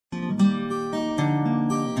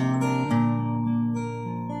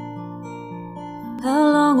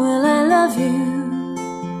love you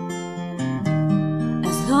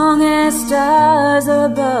as long as stars are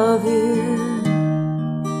above you,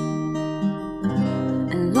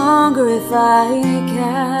 and longer if I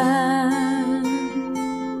can.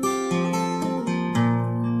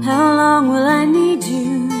 How long will I need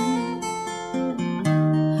you?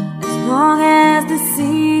 As long as the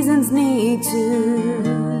seasons need to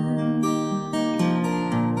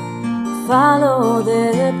follow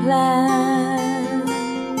their plan.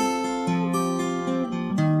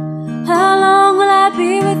 How long will I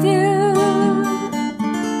be with you?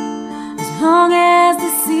 As long as the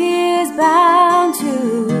sea is bound to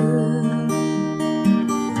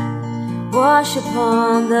wash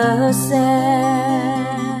upon the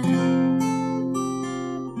sand.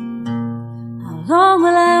 How long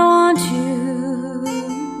will I want you?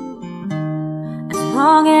 As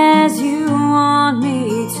long as you want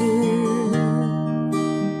me to,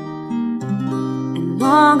 and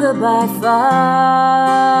longer by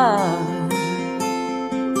far.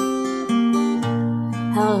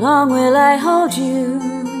 How long will I hold you?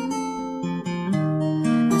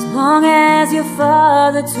 As long as your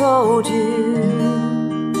father told you,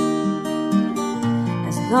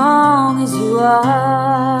 as long as you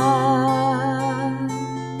are.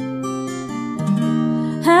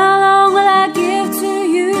 How long will I give to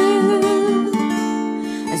you?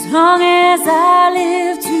 As long as I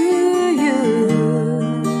live to you,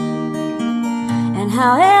 and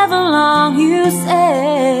however long you say.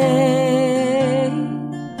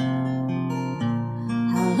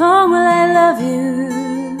 How long will I love you?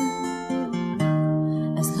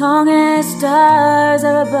 As long as stars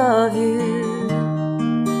are above you,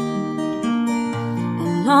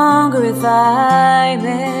 and longer if I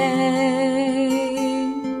may.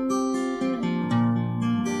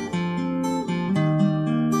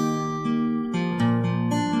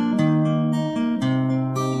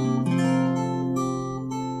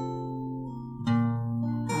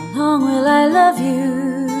 How long will I love you?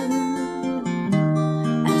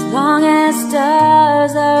 As long as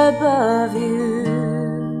stars are above you,